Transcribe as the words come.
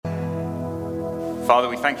Father,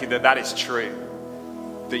 we thank you that that is true.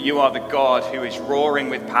 That you are the God who is roaring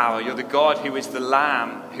with power. You're the God who is the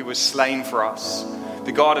Lamb who was slain for us.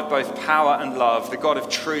 The God of both power and love. The God of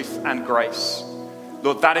truth and grace.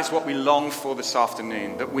 Lord, that is what we long for this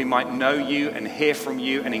afternoon. That we might know you and hear from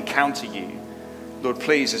you and encounter you. Lord,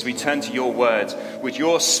 please, as we turn to your word, would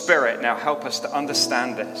your Spirit now help us to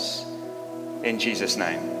understand this. In Jesus'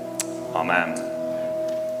 name. Amen.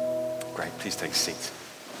 Great, please take a seat.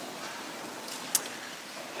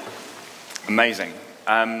 Amazing.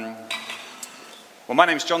 Well, my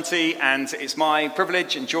name's John T, and it's my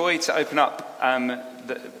privilege and joy to open up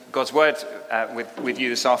God's Word with you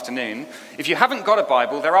this afternoon. If you haven't got a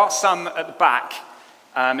Bible, there are some at the back.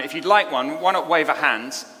 If you'd like one, why not wave a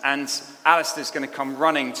hand, and Alistair's going to come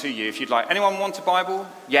running to you if you'd like. Anyone want a Bible?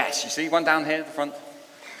 Yes, you see one down here at the front.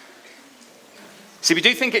 See, we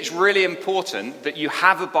do think it's really important that you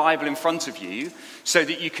have a Bible in front of you so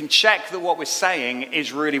that you can check that what we're saying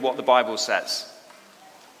is really what the Bible says.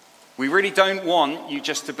 We really don't want you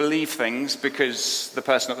just to believe things because the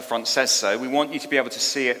person at the front says so. We want you to be able to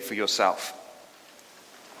see it for yourself.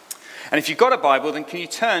 And if you've got a Bible, then can you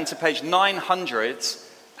turn to page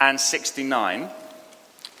 969?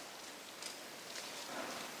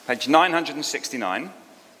 Page 969.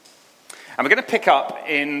 And we're going to pick up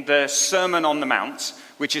in the Sermon on the Mount,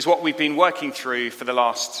 which is what we've been working through for the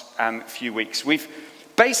last few weeks. We've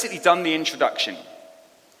basically done the introduction.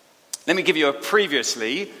 Let me give you a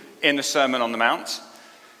previously in the Sermon on the Mount.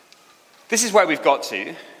 This is where we've got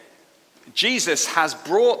to. Jesus has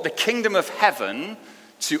brought the kingdom of heaven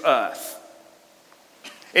to earth.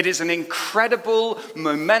 It is an incredible,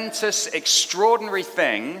 momentous, extraordinary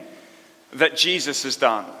thing that Jesus has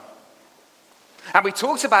done. And we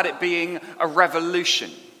talked about it being a revolution.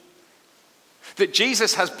 That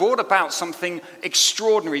Jesus has brought about something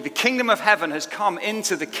extraordinary. The kingdom of heaven has come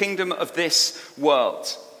into the kingdom of this world.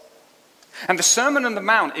 And the Sermon on the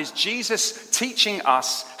Mount is Jesus teaching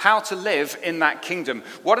us how to live in that kingdom.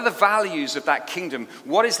 What are the values of that kingdom?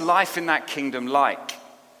 What is life in that kingdom like?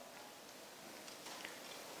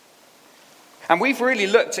 And we've really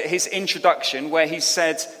looked at his introduction where he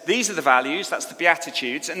said, these are the values, that's the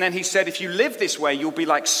Beatitudes. And then he said, if you live this way, you'll be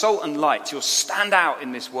like salt and light. You'll stand out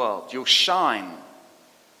in this world. You'll shine.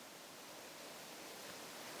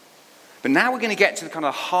 But now we're going to get to the kind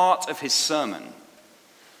of heart of his sermon.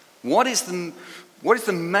 What is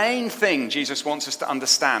the main thing Jesus wants us to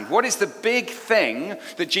understand? What is the big thing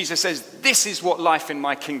that Jesus says, this is what life in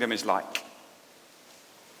my kingdom is like?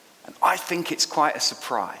 And I think it's quite a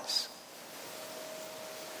surprise.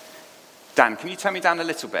 Dan, can you turn me down a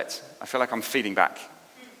little bit? I feel like I'm feeding back,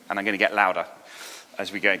 and I'm going to get louder as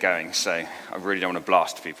we get going, so I really don't want to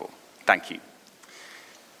blast people. Thank you.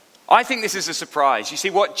 I think this is a surprise. You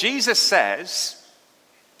see, what Jesus says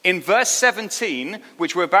in verse 17,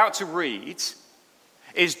 which we're about to read,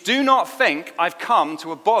 is, do not think I've come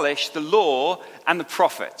to abolish the law and the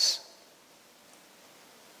prophets.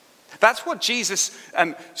 That's what Jesus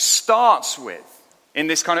starts with in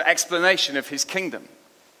this kind of explanation of his kingdom.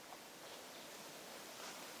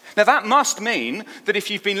 Now that must mean that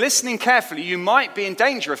if you've been listening carefully, you might be in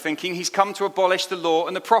danger of thinking he's come to abolish the law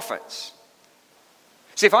and the prophets.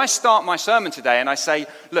 See, if I start my sermon today and I say,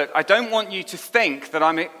 look, I don't want you to think that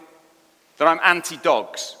I'm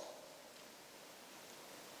anti-dogs.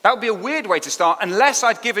 That would be a weird way to start unless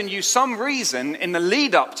I'd given you some reason in the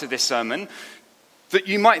lead up to this sermon that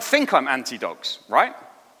you might think I'm anti-dogs, right?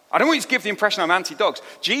 I don't want you to give the impression I'm anti-dogs.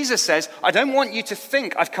 Jesus says, I don't want you to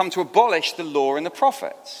think I've come to abolish the law and the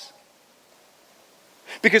prophets.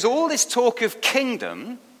 Because all this talk of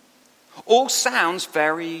kingdom all sounds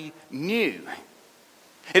very new.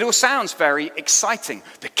 It all sounds very exciting.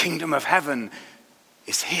 The kingdom of heaven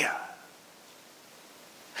is here.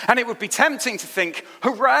 And it would be tempting to think,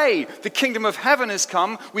 hooray, the kingdom of heaven has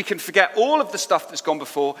come. We can forget all of the stuff that's gone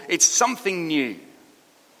before. It's something new.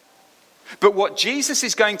 But what Jesus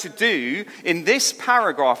is going to do in this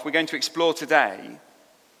paragraph we're going to explore today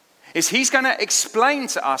is he's going to explain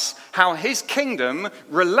to us how his kingdom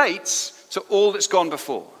relates to all that's gone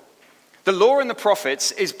before. The law and the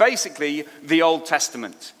prophets is basically the Old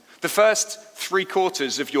Testament. The first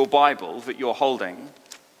 3/4 of your Bible that you're holding.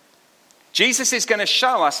 Jesus is going to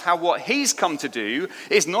show us how what he's come to do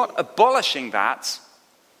is not abolishing that,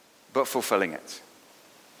 but fulfilling it.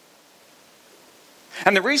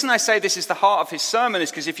 And the reason I say this is the heart of his sermon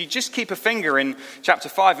is because if you just keep a finger in chapter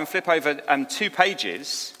 5 and flip over 2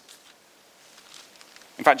 pages,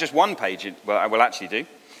 in fact just 1 page, well, I will actually do.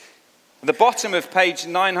 At the bottom of page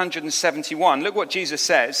 971, look what Jesus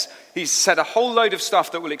says. He's said a whole load of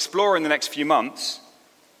stuff that we'll explore in the next few months.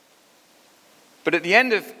 But at the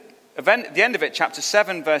end of the end of it, chapter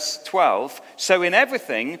 7, verse 12, so in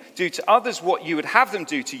everything, do to others what you would have them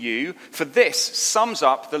do to you, for this sums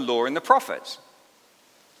up the law and the prophets.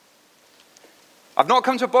 I've not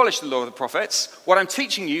come to abolish the law of the prophets. What I'm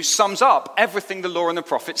teaching you sums up everything the law and the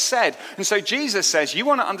prophets said. And so Jesus says, you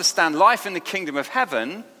want to understand life in the kingdom of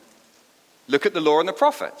heaven, look at the law and the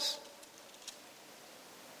prophets.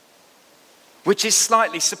 Which is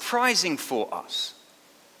slightly surprising for us.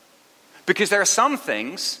 Because there are some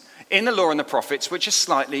things in the law and the prophets which are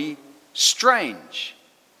slightly strange.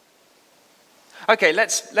 Okay,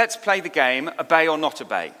 let's play the game, obey or not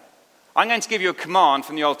obey. I'm going to give you a command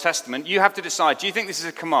from the Old Testament. You have to decide, do you think this is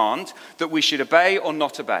a command that we should obey or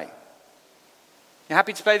not obey? You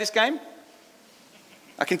happy to play this game?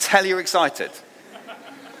 I can tell you're excited.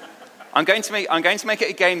 I'm going to make it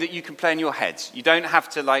a game that you can play in your heads. You don't have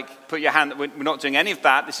to put your hand, we're not doing any of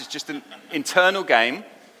that. This is just an internal game.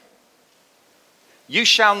 You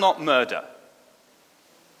shall not murder.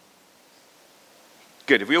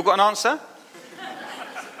 Good. Have we all got an answer?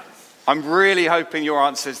 I'm really hoping your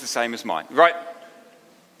answer is the same as mine. Right.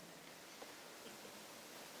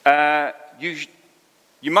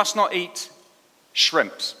 You must not eat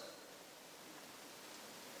shrimps.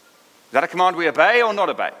 Is that a command we obey or not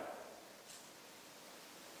obey?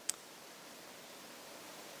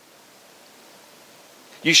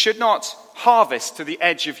 You should not harvest to the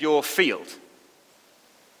edge of your field.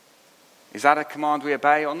 Is that a command we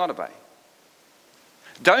obey or not obey?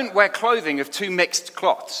 Don't wear clothing of two mixed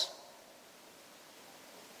cloths.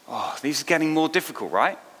 Oh, these are getting more difficult,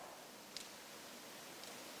 right?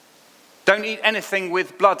 Don't eat anything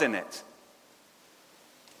with blood in it.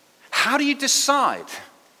 How do you decide?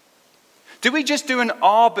 Do we just do an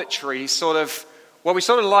arbitrary sort of, well, we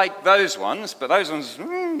sort of like those ones, but those ones,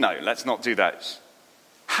 no, let's not do those.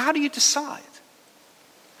 How do you decide?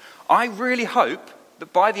 I really hope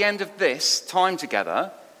that by the end of this time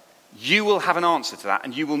together, you will have an answer to that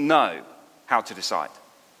and you will know how to decide.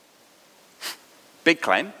 Big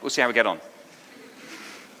claim. We'll see how we get on.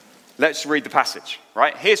 Let's read the passage,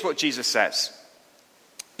 right? Here's what Jesus says.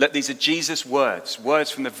 Look, these are Jesus' words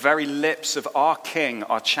from the very lips of our King,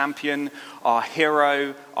 our champion, our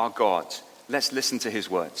hero, our God. Let's listen to his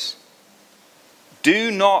words.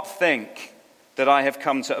 Do not think that I have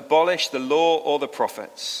come to abolish the law or the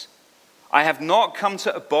prophets. I have not come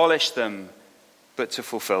to abolish them, but to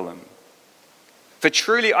fulfill them. For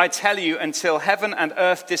truly I tell you, until heaven and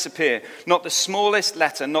earth disappear, not the smallest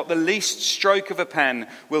letter, not the least stroke of a pen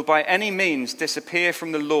will by any means disappear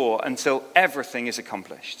from the law until everything is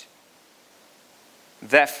accomplished.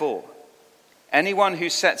 Therefore, anyone who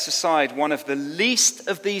sets aside one of the least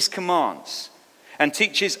of these commands and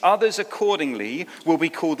teaches others accordingly will be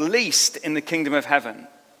called least in the kingdom of heaven.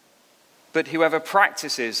 But whoever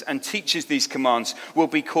practices and teaches these commands will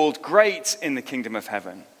be called great in the kingdom of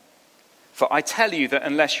heaven. For I tell you that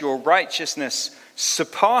unless your righteousness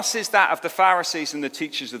surpasses that of the Pharisees and the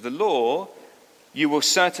teachers of the law, you will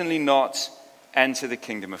certainly not enter the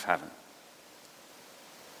kingdom of heaven.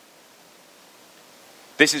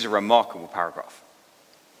 This is a remarkable paragraph.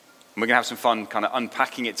 And we're going to have some fun kind of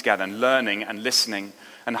unpacking it together and learning and listening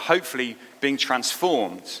and hopefully being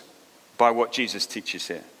transformed by what Jesus teaches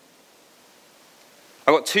here.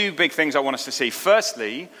 I've got two big things I want us to see.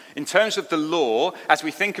 Firstly, in terms of the law, as we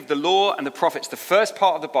think of the law and the prophets, the first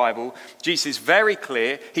part of the Bible, Jesus is very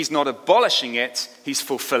clear. He's not abolishing it, he's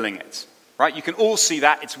fulfilling it. Right? You can all see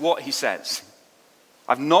that. It's what he says.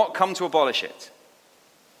 I've not come to abolish it.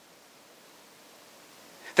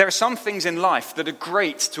 There are some things in life that are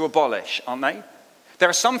great to abolish, aren't they? There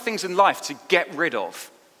are some things in life to get rid of.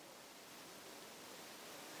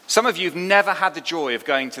 Some of you have never had the joy of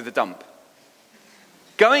going to the dump.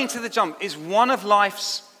 Going to the dump is one of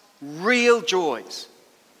life's real joys.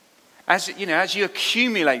 As you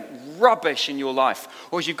accumulate rubbish in your life,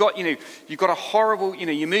 or as you've got a horrible,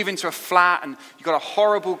 you move into a flat and you've got a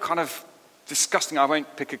horrible kind of disgusting, I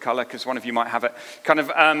won't pick a color because one of you might have it, kind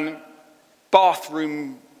of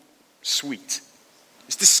bathroom suite.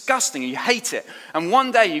 It's disgusting and you hate it. And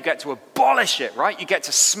one day you get to abolish it, right? You get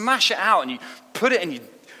to smash it out and you put it in,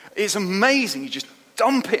 it's amazing. You just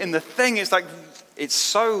dump it in the thing. It's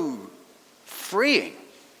so freeing.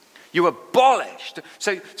 You abolished.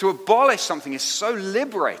 So to abolish something is so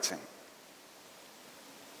liberating.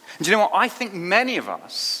 And do you know what? I think many of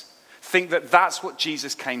us think that that's what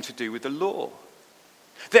Jesus came to do with the law.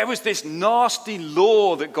 There was this nasty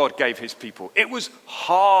law that God gave his people. It was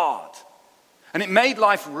hard. And it made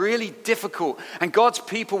life really difficult. And God's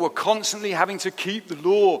people were constantly having to keep the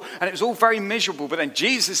law. And it was all very miserable. But then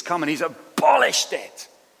Jesus come and he's abolished it.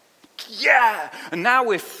 Yeah, and now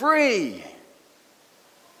we're free.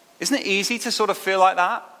 Isn't it easy to sort of feel like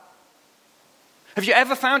that? Have you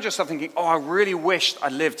ever found yourself thinking, oh, I really wished I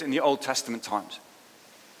lived in the Old Testament times.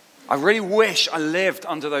 I really wish I lived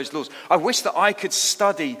under those laws. I wish that I could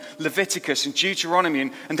study Leviticus and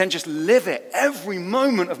Deuteronomy and then just live it every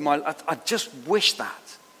moment of my life. I just wish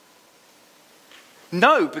that.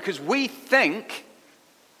 No, because we think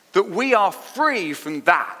that we are free from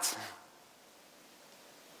that.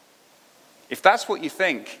 If that's what you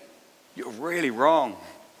think, you're really wrong.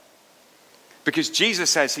 Because Jesus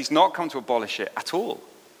says he's not come to abolish it at all.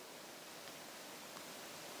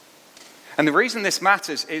 And the reason this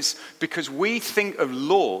matters is because we think of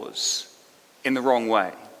laws in the wrong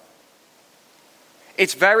way.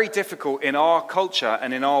 It's very difficult in our culture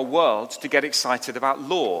and in our world to get excited about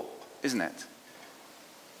law, isn't it?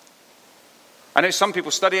 I know some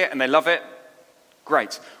people study it and they love it.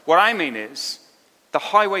 Great. What I mean is, the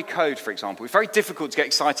highway code, for example. It's very difficult to get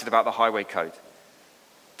excited about the highway code.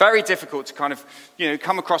 Very difficult to kind of,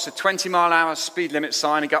 come across a 20-mile-an-hour speed limit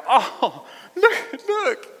sign and go, oh,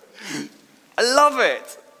 look. I love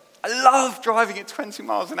it. I love driving at 20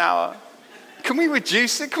 miles an hour. Can we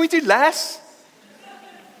reduce it? Can we do less?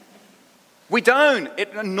 We don't.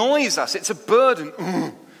 It annoys us. It's a burden.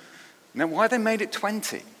 And then why they made it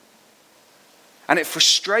 20? And it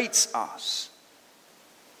frustrates us.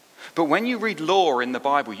 But when you read law in the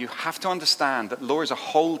Bible, you have to understand that law is a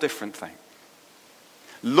whole different thing.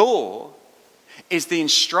 Law is the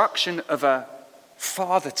instruction of a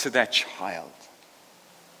father to their child.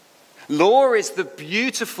 Law is the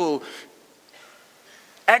beautiful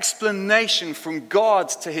explanation from God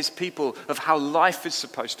to his people of how life is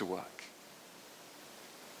supposed to work.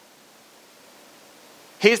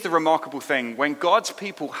 Here's the remarkable thing. When God's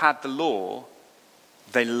people had the law,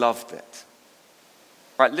 they loved it.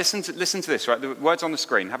 Right, listen to this, right? The words on the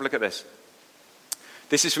screen. Have a look at this.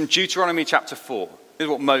 This is from Deuteronomy chapter 4. This is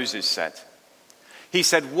what Moses said. He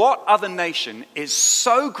said, what other nation is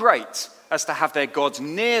so great as to have their gods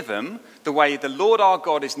near them the way the Lord our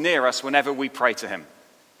God is near us whenever we pray to him?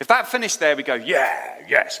 If that finished there, we go,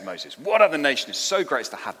 yes, Moses. What other nation is so great as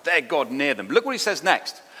to have their God near them? Look what he says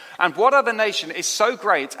next. And what other nation is so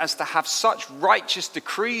great as to have such righteous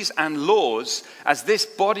decrees and laws as this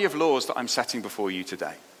body of laws that I'm setting before you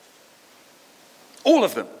today? All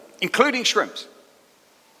of them, including shrimps.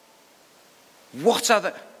 What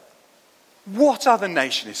other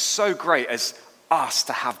nation is so great as us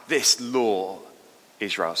to have this law,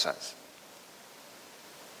 Israel says?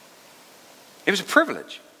 It was a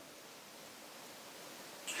privilege.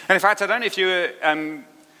 And in fact, I don't know if you were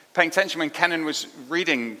paying attention when Kenan was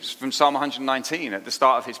reading from Psalm 119 at the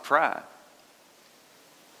start of his prayer,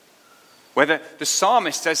 where the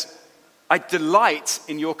psalmist says, I delight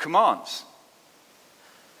in your commands.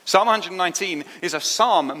 Psalm 119 is a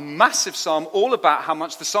psalm, a massive psalm, all about how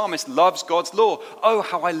much the psalmist loves God's law. Oh,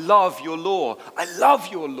 how I love your law. I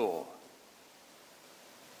love your law.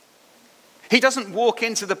 He doesn't walk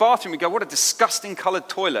into the bathroom and go, what a disgusting colored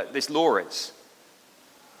toilet this law is.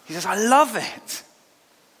 He says, I love it.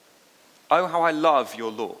 Oh, how I love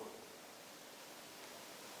your law.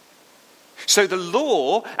 So the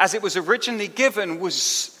law, as it was originally given, was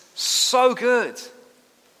so good.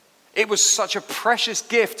 It was such a precious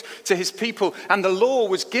gift to his people. And the law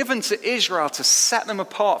was given to Israel to set them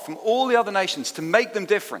apart from all the other nations, to make them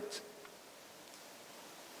different.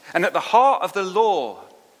 And at the heart of the law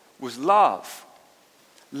was love.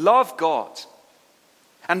 Love God.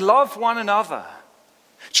 And love one another.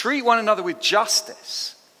 Treat one another with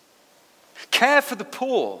justice. Care for the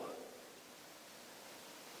poor.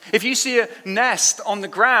 If you see a nest on the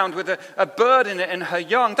ground with a bird in it and her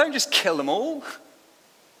young, don't just kill them all.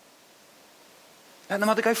 Let the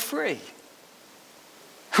mother go free.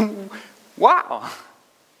 Wow.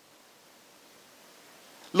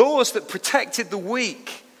 Laws that protected the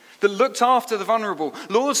weak, that looked after the vulnerable,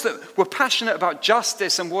 laws that were passionate about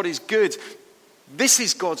justice and what is good. This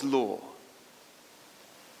is God's law.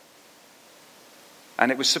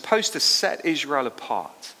 And it was supposed to set Israel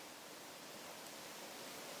apart.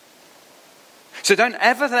 So don't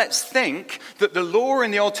ever let's think that the law in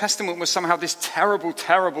the Old Testament was somehow this terrible,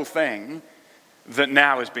 terrible thing that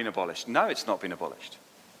now has been abolished. No, it's not been abolished.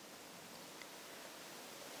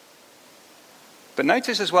 But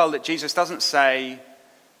notice as well that Jesus doesn't say,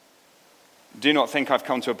 do not think I've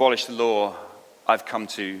come to abolish the law, I've come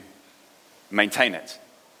to maintain it,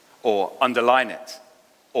 or underline it,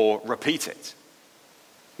 or repeat it.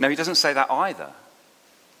 No, he doesn't say that either.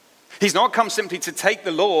 He's not come simply to take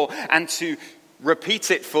the law and to repeat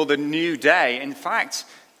it for the new day. In fact,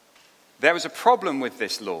 there was a problem with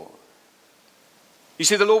this law. You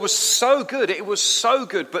see, the law was so good, it was so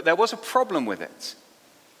good, but there was a problem with it.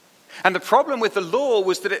 And the problem with the law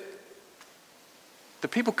was that the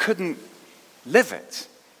people couldn't live it.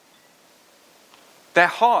 Their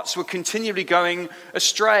hearts were continually going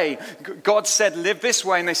astray. God said, live this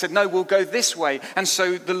way, and they said, no, we'll go this way. And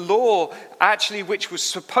so the law, actually, which was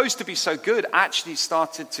supposed to be so good, actually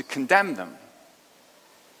started to condemn them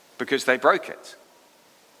because they broke it.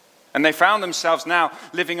 And they found themselves now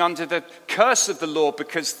living under the curse of the law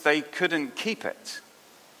because they couldn't keep it.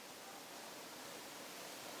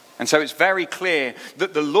 And so it's very clear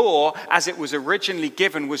that the law, as it was originally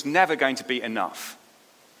given, was never going to be enough.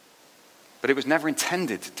 But it was never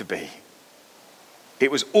intended to be. It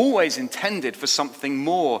was always intended for something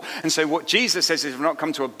more. And so what Jesus says is, I've not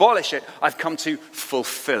come to abolish it, I've come to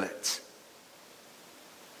fulfill it.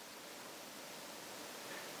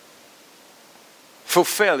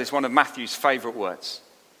 Fulfill is one of Matthew's favorite words.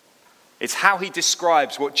 It's how he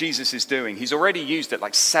describes what Jesus is doing. He's already used it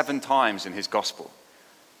like 7 times in his gospel.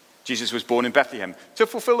 Jesus was born in Bethlehem to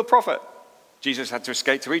fulfill the prophet. Jesus had to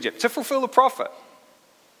escape to Egypt to fulfill the prophet.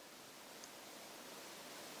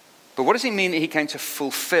 But what does he mean that he came to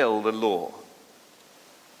fulfill the law?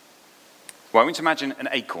 Well, I want you to imagine an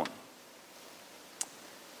acorn.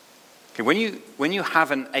 Okay, when you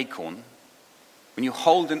have an acorn, when you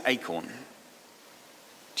hold an acorn,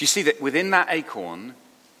 do you see that within that acorn,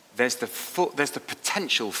 there's the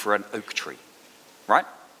potential for an oak tree, right?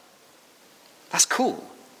 That's cool.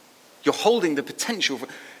 You're holding the potential for...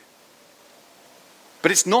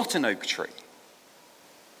 But it's not an oak tree.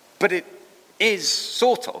 But it is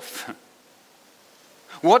sort of.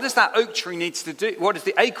 What does that oak tree need to do? What does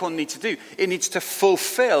the acorn need to do? It needs to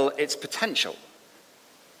fulfill its potential.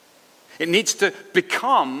 It needs to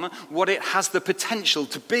become what it has the potential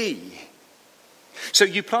to be. So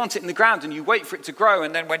you plant it in the ground and you wait for it to grow,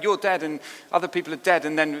 and then when you're dead and other people are dead,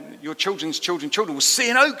 and then your children's children will see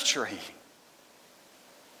an oak tree.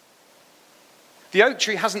 The oak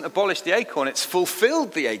tree hasn't abolished the acorn, it's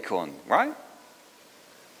fulfilled the acorn, right?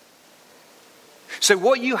 So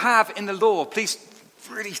what you have in the law, please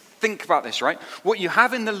really think about this, right? What you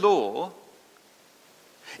have in the law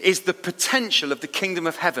is the potential of the kingdom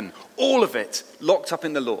of heaven. All of it locked up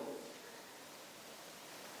in the law.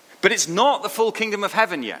 But it's not the full kingdom of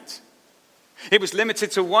heaven yet. It was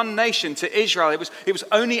limited to one nation, to Israel. It was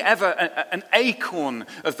only ever an acorn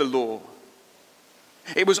of the law.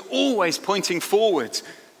 It was always pointing forward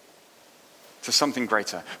to something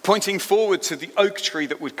greater, pointing forward to the oak tree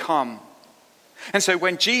that would come. And so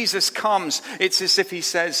when Jesus comes, it's as if he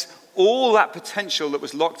says, all that potential that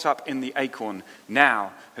was locked up in the acorn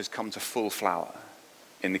now has come to full flower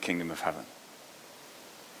in the kingdom of heaven.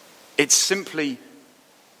 It's simply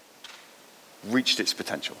reached its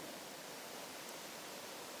potential.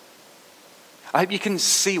 I hope you can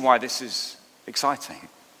see why this is exciting.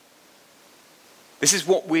 This is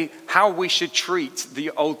how we should treat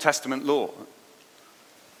the Old Testament law.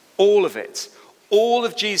 All of it, all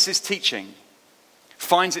of Jesus' teaching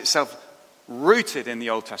finds itself rooted in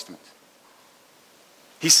the Old Testament.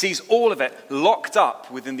 He sees all of it locked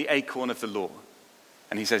up within the acorn of the law.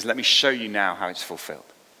 And he says, let me show you now how it's fulfilled.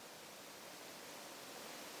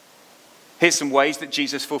 Here's some ways that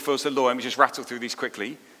Jesus fulfills the law. Let me just rattle through these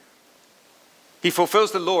quickly. He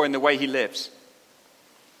fulfills the law in the way he lives.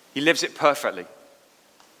 He lives it perfectly.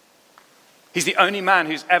 He's the only man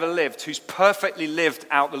who's ever lived who's perfectly lived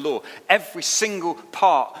out the law. Every single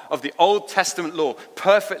part of the Old Testament law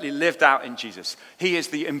perfectly lived out in Jesus. He is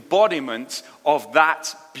the embodiment of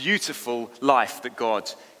that beautiful life that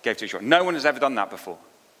God gave to Israel. No one has ever done that before.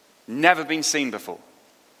 Never been seen before.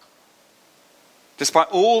 Despite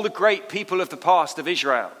all the great people of the past of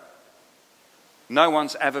Israel, no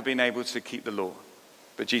one's ever been able to keep the law.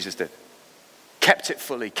 But Jesus did. Kept it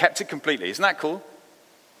fully, kept it completely. Isn't that cool?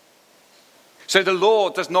 So the law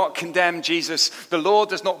does not condemn Jesus. The law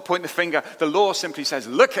does not point the finger. The law simply says,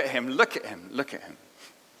 look at him, look at him, look at him.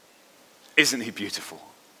 Isn't he beautiful?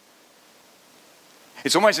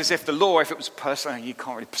 It's almost as if the law, if it was personal, you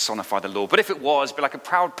can't really personify the law, but if it was, it'd be like a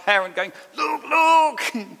proud parent going, look,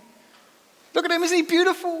 look. Look at him, isn't he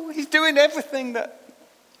beautiful? He's doing everything that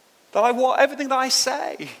I want, everything that I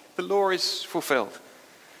say. The law is fulfilled.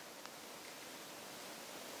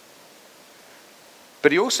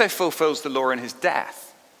 But he also fulfills the law in his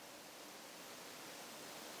death.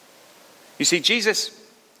 You see, Jesus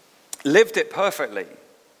lived it perfectly.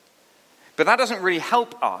 But that doesn't really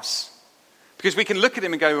help us. Because we can look at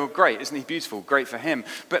him and go, oh, great, isn't he beautiful? Great for him.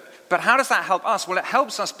 But how does that help us? Well, it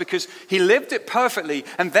helps us because he lived it perfectly,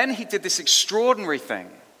 and then he did this extraordinary thing.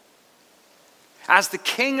 As the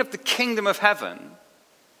king of the kingdom of heaven,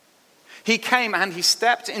 he came and he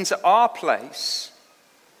stepped into our place,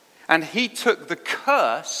 and he took the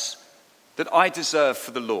curse that I deserve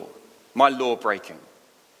for the law, my law breaking.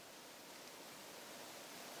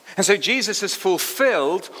 And so Jesus has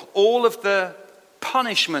fulfilled all of the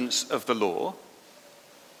punishments of the law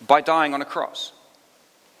by dying on a cross.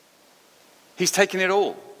 He's taken it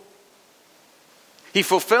all. He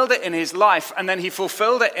fulfilled it in his life, and then he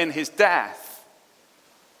fulfilled it in his death.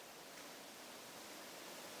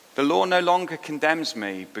 The law no longer condemns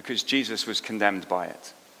me because Jesus was condemned by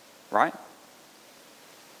it, right?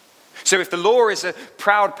 So if the law is a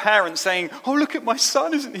proud parent saying, oh, look at my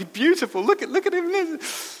son, isn't he beautiful? Look at him.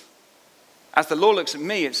 As the law looks at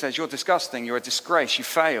me, it says, you're disgusting, you're a disgrace, you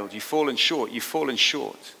failed, you've fallen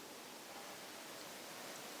short.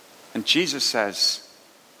 And Jesus says,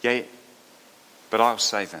 yeah, but I'll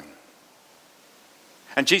save him.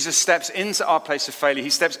 And Jesus steps into our place of failure. He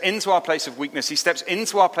steps into our place of weakness. He steps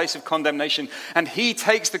into our place of condemnation. And he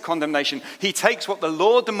takes the condemnation. He takes what the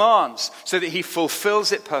law demands so that he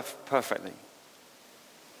fulfills it perfectly.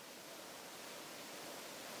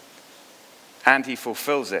 And he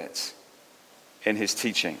fulfills it in his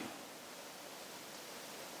teaching.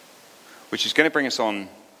 Which is going to bring us on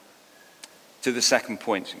to the second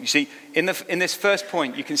point. You see, in this first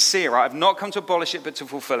point, you can see it, right? I've not come to abolish it, but to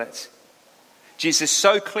fulfill it. Jesus is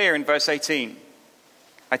so clear in verse 18.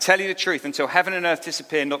 I tell you the truth, until heaven and earth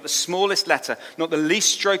disappear, not the smallest letter, not the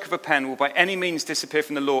least stroke of a pen will by any means disappear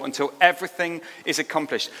from the law until everything is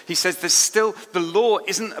accomplished. He says there's still, the law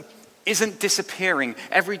isn't disappearing.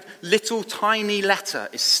 Every little tiny letter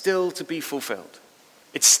is still to be fulfilled.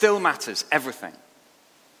 It still matters, everything.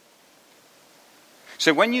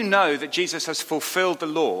 So when you know that Jesus has fulfilled the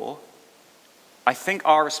law, I think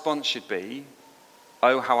our response should be,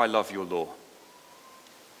 oh, how I love your law.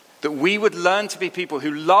 That we would learn to be people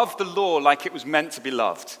who love the law like it was meant to be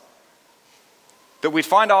loved. That we'd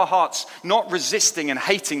find our hearts not resisting and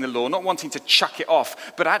hating the law, not wanting to chuck it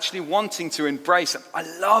off, but actually wanting to embrace it. I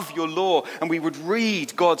love your law. And we would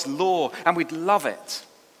read God's law and we'd love it.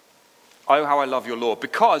 Oh, how I love your law.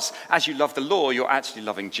 Because as you love the law, you're actually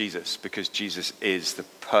loving Jesus, because Jesus is the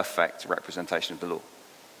perfect representation of the law.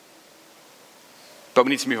 But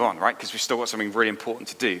we need to move on, right? Because we've still got something really important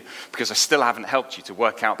to do, because I still haven't helped you to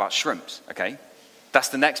work out about shrimps, okay? That's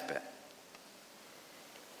the next bit.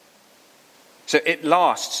 So it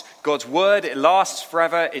lasts. God's word, it lasts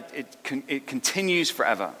forever. It continues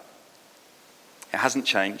forever. It hasn't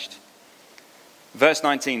changed. Verse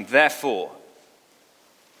 19, therefore,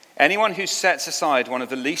 anyone who sets aside one of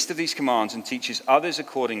the least of these commands and teaches others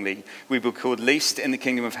accordingly will be called least in the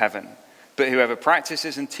kingdom of heaven. But whoever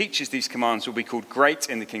practices and teaches these commands will be called great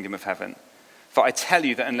in the kingdom of heaven. For I tell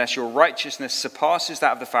you that unless your righteousness surpasses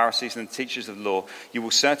that of the Pharisees and the teachers of the law, you will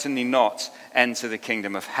certainly not enter the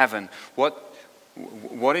kingdom of heaven.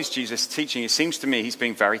 What is Jesus teaching? It seems to me he's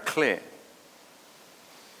being very clear.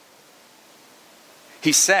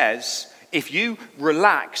 He says, if you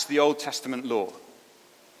relax the Old Testament law,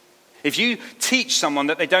 if you teach someone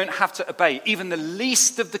that they don't have to obey even the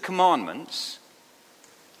least of the commandments,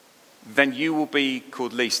 then you will be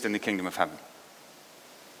called least in the kingdom of heaven.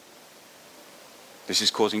 This is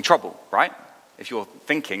causing trouble, right? If you're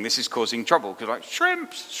thinking this is causing trouble, because like,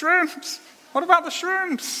 shrimps, what about the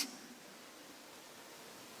shrimps?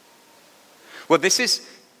 Well, this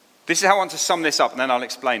is how I want to sum this up, and then I'll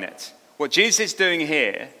explain it. What Jesus is doing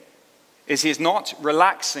here is he's not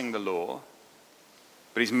relaxing the law,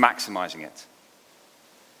 but he's maximizing it.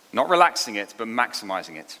 Not relaxing it, but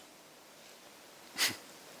maximizing it.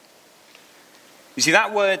 You see,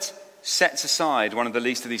 that word sets aside one of the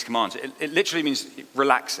least of these commands. It literally means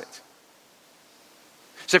relax it.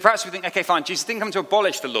 So perhaps we think, okay, fine, Jesus didn't come to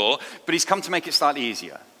abolish the law, but he's come to make it slightly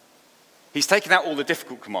easier. He's taken out all the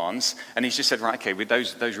difficult commands, and he's just said, right, okay,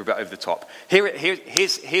 those are a bit over the top.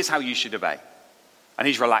 Here's how you should obey. And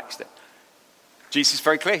he's relaxed it. Jesus is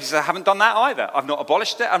very clear. He says, I haven't done that either. I've not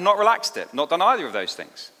abolished it. I've not relaxed it. Not done either of those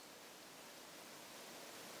things.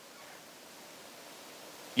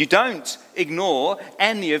 You don't ignore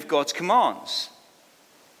any of God's commands.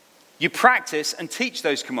 You practice and teach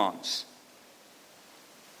those commands.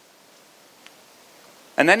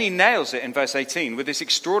 And then he nails it in verse 18 with this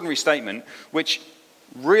extraordinary statement, which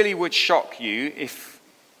really would shock you if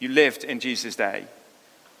you lived in Jesus' day.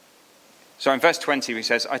 So in verse 20 he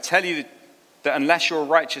says, I tell you that unless your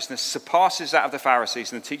righteousness surpasses that of the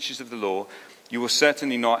Pharisees and the teachers of the law, you will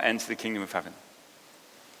certainly not enter the kingdom of heaven.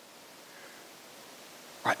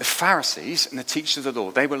 Right, the Pharisees and the teachers of the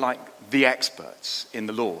law, they were like the experts in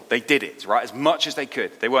the law. They did it, right, as much as they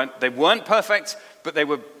could. They weren't perfect, but they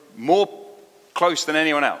were more close than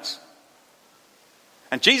anyone else.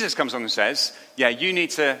 And Jesus comes along and says, yeah, you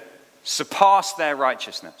need to surpass their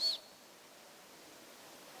righteousness.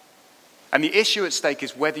 And the issue at stake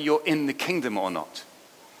is whether you're in the kingdom or not.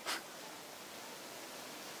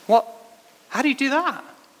 What? How do you do that?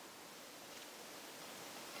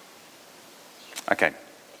 Okay.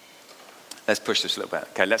 Let's push this a little bit.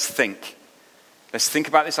 Okay, let's think. Let's think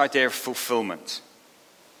about this idea of fulfillment.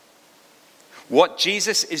 What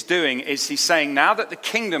Jesus is doing is he's saying, now that the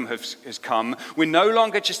kingdom has come, we're no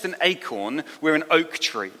longer just an acorn, we're an oak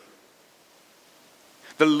tree.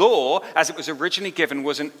 The law, as it was originally given,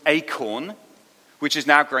 was an acorn, which is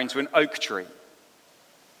now grown to an oak tree.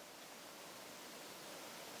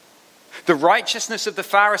 The righteousness of the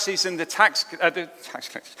Pharisees and the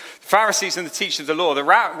Pharisees and the teachers of the law, the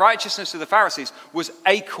righteousness of the Pharisees was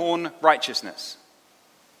acorn righteousness.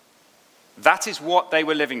 That is what they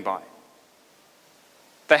were living by.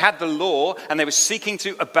 They had the law and they were seeking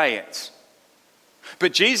to obey it.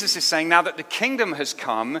 But Jesus is saying now that the kingdom has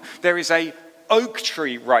come, there is a oak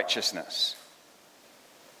tree righteousness,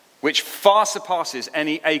 which far surpasses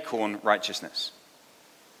any acorn righteousness.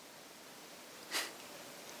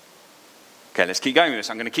 Okay, let's keep going with this.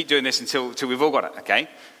 I'm going to keep doing this until we've all got it, okay?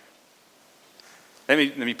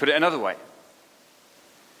 Let me put it another way.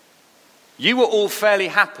 You were all fairly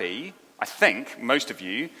happy, I think, most of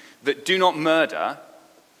you, that do not murder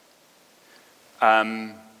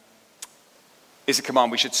is a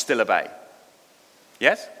command we should still obey.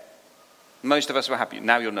 Yes? Most of us were happy.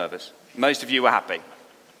 Now you're nervous. Most of you were happy.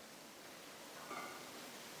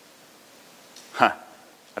 I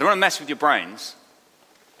don't want to mess with your brains,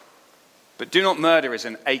 but do not murder is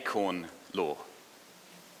an acorn law.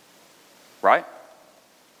 Right?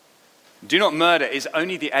 Do not murder is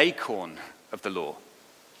only the acorn of the law.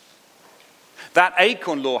 That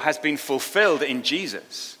acorn law has been fulfilled in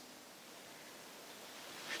Jesus.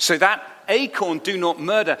 So that acorn, do not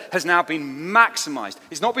murder, has now been maximized.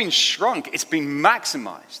 It's not been shrunk, it's been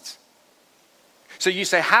maximized. So you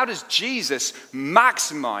say, how does Jesus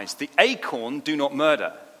maximize the acorn, do not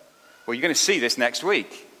murder? Well, you're going to see this next week.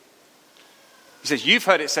 He says, you've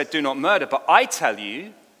heard it said, do not murder, but I tell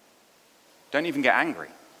you, don't even get angry.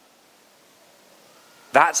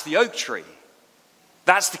 That's the oak tree.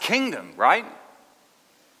 That's the kingdom, right?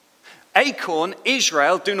 Acorn,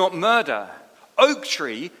 Israel, do not murder. Oak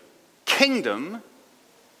tree, kingdom,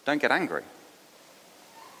 don't get angry.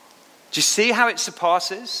 Do you see how it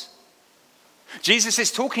surpasses? Jesus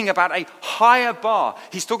is talking about a higher bar.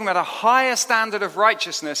 He's talking about a higher standard of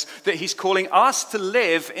righteousness that he's calling us to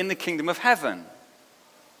live in the kingdom of heaven.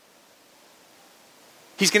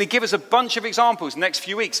 He's going to give us a bunch of examples next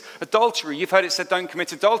few weeks. Adultery, you've heard it said don't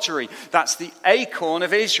commit adultery. That's the acorn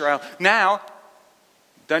of Israel. Now,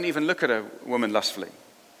 don't even look at a woman lustfully.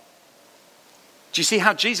 Do you see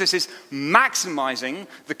how Jesus is maximizing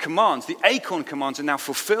the commands? The acorn commands are now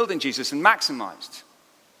fulfilled in Jesus and maximized.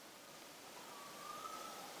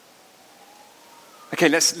 Okay,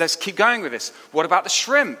 let's keep going with this. What about the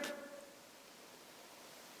shrimp?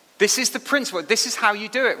 This is the principle. This is how you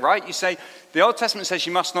do it, right? You say, the Old Testament says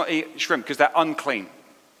you must not eat shrimp because they're unclean.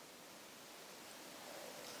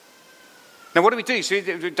 Now, what do we do? So we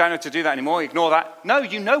don't have to do that anymore. Ignore that. No,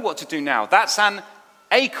 you know what to do now. That's an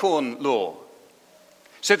acorn law.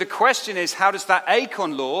 So the question is, how does that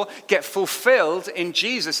acorn law get fulfilled in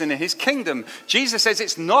Jesus and in his kingdom? Jesus says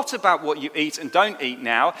it's not about what you eat and don't eat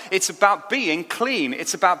now. It's about being clean.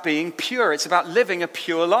 It's about being pure. It's about living a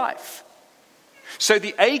pure life. So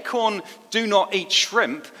the acorn, do not eat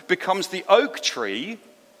shrimp, becomes the oak tree,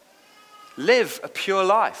 live a pure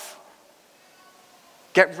life.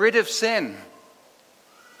 Get rid of sin.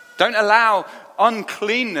 Don't allow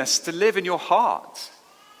uncleanness to live in your heart.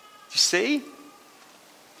 Do you see?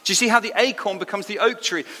 Do you see how the acorn becomes the oak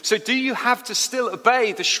tree? So do you have to still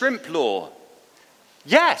obey the shrimp law?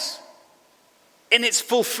 Yes. In its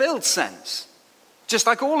fulfilled sense. Just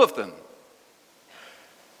like all of them.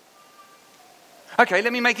 Okay,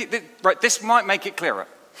 let me make it, right, this might make it clearer.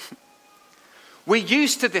 We're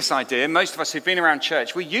used to this idea, most of us who've been around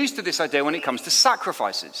church, we're used to this idea when it comes to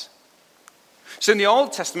sacrifices. So in the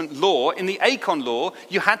Old Testament law, in the acorn law,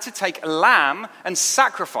 you had to take a lamb and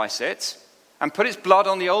sacrifice it and put its blood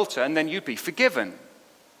on the altar, and then you'd be forgiven.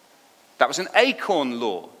 That was an acorn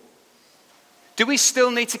law. Do we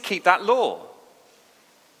still need to keep that law?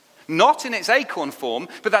 Not in its acorn form,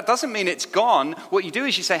 but that doesn't mean it's gone. What you do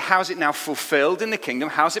is you say, how is it now fulfilled in the kingdom?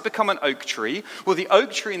 How has it become an oak tree? Well, the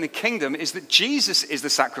oak tree in the kingdom is that Jesus is the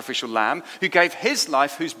sacrificial lamb who gave his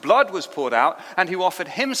life, whose blood was poured out, and who offered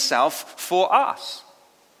himself for us.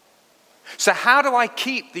 So how do I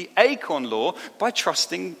keep the acorn law? By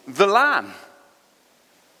trusting the lamb.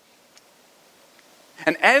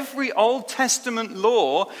 And every Old Testament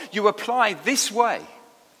law you apply this way.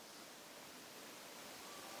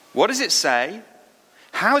 What does it say?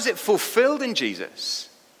 How is it fulfilled in Jesus?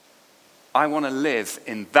 I want to live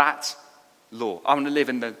in that law. I want to live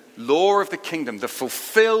in the law of the kingdom, the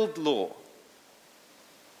fulfilled law.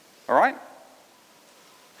 All right?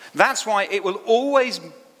 That's why it will always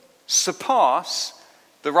surpass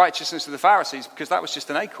the righteousness of the Pharisees, because that was just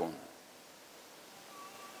an acorn.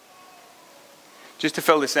 Just to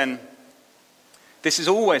fill this in, this is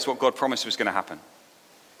always what God promised was going to happen.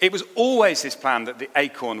 It was always his plan that the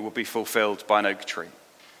acorn would be fulfilled by an oak tree.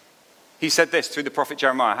 He said this through the prophet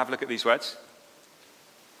Jeremiah. Have a look at these words.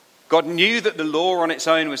 God knew that the law on its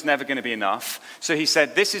own was never going to be enough. So he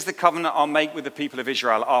said, this is the covenant I'll make with the people of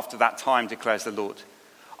Israel after that time, declares the Lord.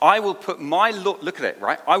 I will put my law, look at it,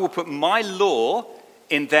 right? I will put my law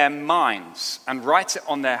in their minds and write it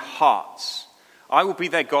on their hearts. I will be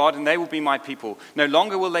their God and they will be my people. No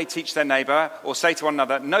longer will they teach their neighbor or say to one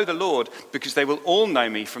another, know the Lord, because they will all know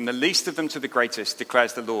me, from the least of them to the greatest,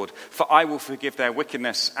 declares the Lord. For I will forgive their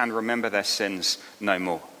wickedness and remember their sins no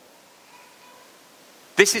more.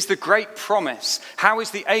 This is the great promise. How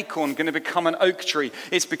is the acorn going to become an oak tree?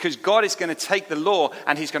 It's because God is going to take the law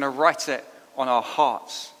and he's going to write it on our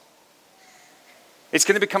hearts. It's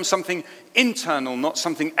going to become something internal, not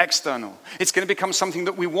something external. It's going to become something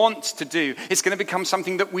that we want to do. It's going to become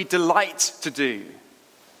something that we delight to do.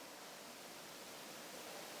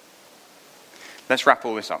 Let's wrap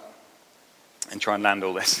all this up and try and land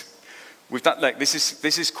all this. We've done, look, this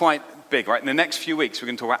is quite big, right? In the next few weeks, we're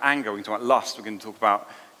going to talk about anger, we're going to talk about lust, we're going to talk about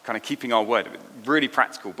kind of keeping our word. Really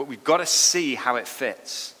practical, but we've got to see how it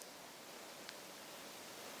fits.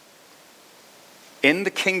 In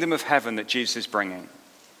the kingdom of heaven that Jesus is bringing,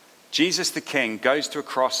 Jesus the King goes to a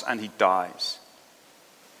cross and he dies.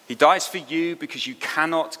 He dies for you because you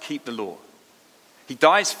cannot keep the law. He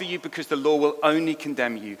dies for you because the law will only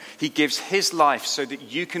condemn you. He gives his life so that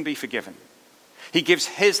you can be forgiven. He gives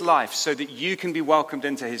his life so that you can be welcomed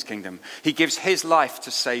into his kingdom. He gives his life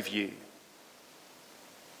to save you.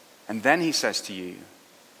 And then he says to you,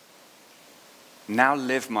 now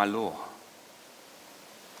live my law.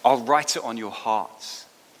 I'll write it on your hearts.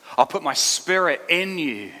 I'll put my spirit in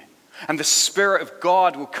you. And the Spirit of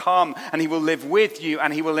God will come and he will live with you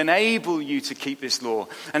and he will enable you to keep this law.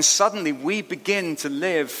 And suddenly we begin to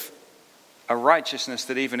live a righteousness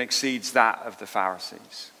that even exceeds that of the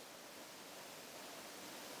Pharisees.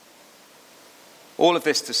 All of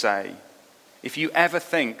this to say, if you ever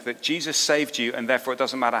think that Jesus saved you and therefore it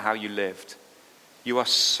doesn't matter how you lived, you are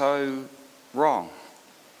so wrong.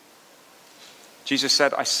 Jesus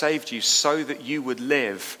said, I saved you so that you would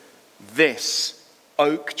live this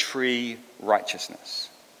oak tree righteousness.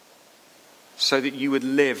 So that you would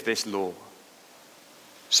live this law.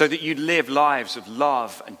 So that you'd live lives of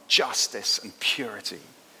love and justice and purity.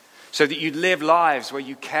 So that you'd live lives where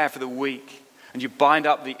you care for the weak and you bind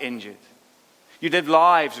up the injured. You'd live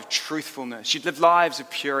lives of truthfulness. You'd live lives of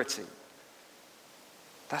purity.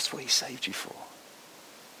 That's what he saved you for.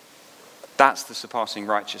 That's the surpassing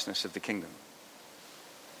righteousness of the kingdom.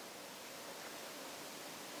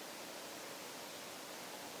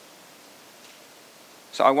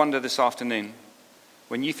 So I wonder this afternoon,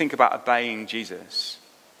 when you think about obeying Jesus,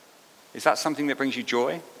 is that something that brings you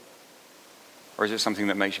joy? Or is it something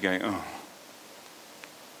that makes you go, oh?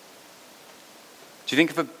 Do you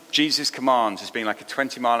think of Jesus' commands as being like a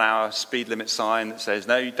 20-mile-an-hour speed limit sign that says,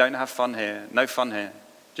 no, you don't have fun here, no fun here,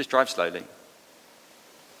 just drive slowly?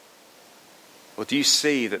 Or do you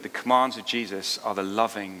see that the commands of Jesus are the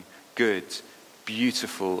loving, good,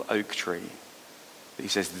 beautiful oak tree? That he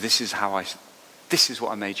says, this is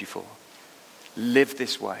what I made you for. Live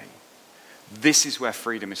this way. This is where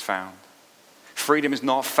freedom is found. Freedom is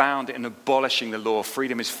not found in abolishing the law.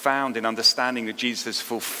 Freedom is found in understanding that Jesus has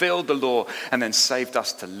fulfilled the law and then saved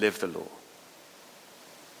us to live the law.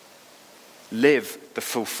 Live the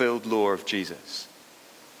fulfilled law of Jesus.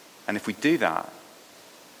 And if we do that,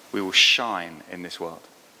 we will shine in this world.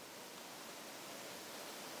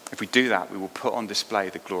 If we do that, we will put on display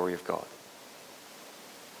the glory of God.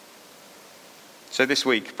 So this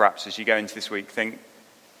week, perhaps as you go into this week,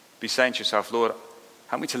 be saying to yourself, Lord,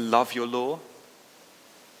 help me to love your law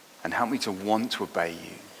and help me to want to obey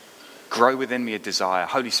you. Grow within me a desire.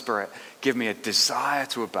 Holy Spirit, give me a desire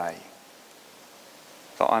to obey,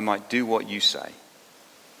 that I might do what you say,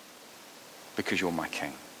 because you're my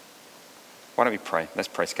King. Why don't we pray? Let's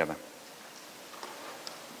pray together.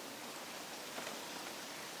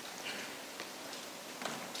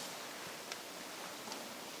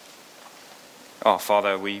 Oh,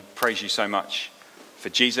 Father, we praise you so much for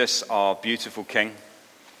Jesus, our beautiful King.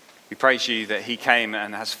 We praise you that he came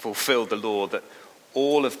and has fulfilled the law, that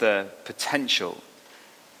all of the potential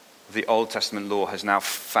the Old Testament law has now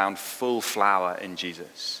found full flower in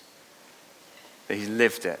Jesus. That he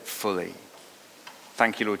lived it fully.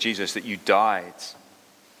 Thank you, Lord Jesus, that you died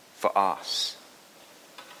for us.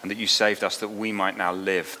 And that you saved us that we might now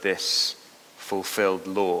live this fulfilled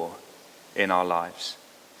law in our lives.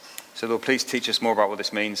 So Lord, please teach us more about what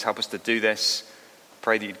this means. Help us to do this.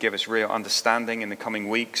 Pray that you'd give us real understanding in the coming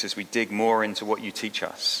weeks as we dig more into what you teach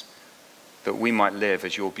us. That we might live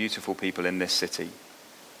as your beautiful people in this city.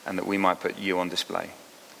 And that we might put you on display.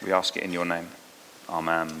 We ask it in your name.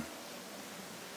 Amen.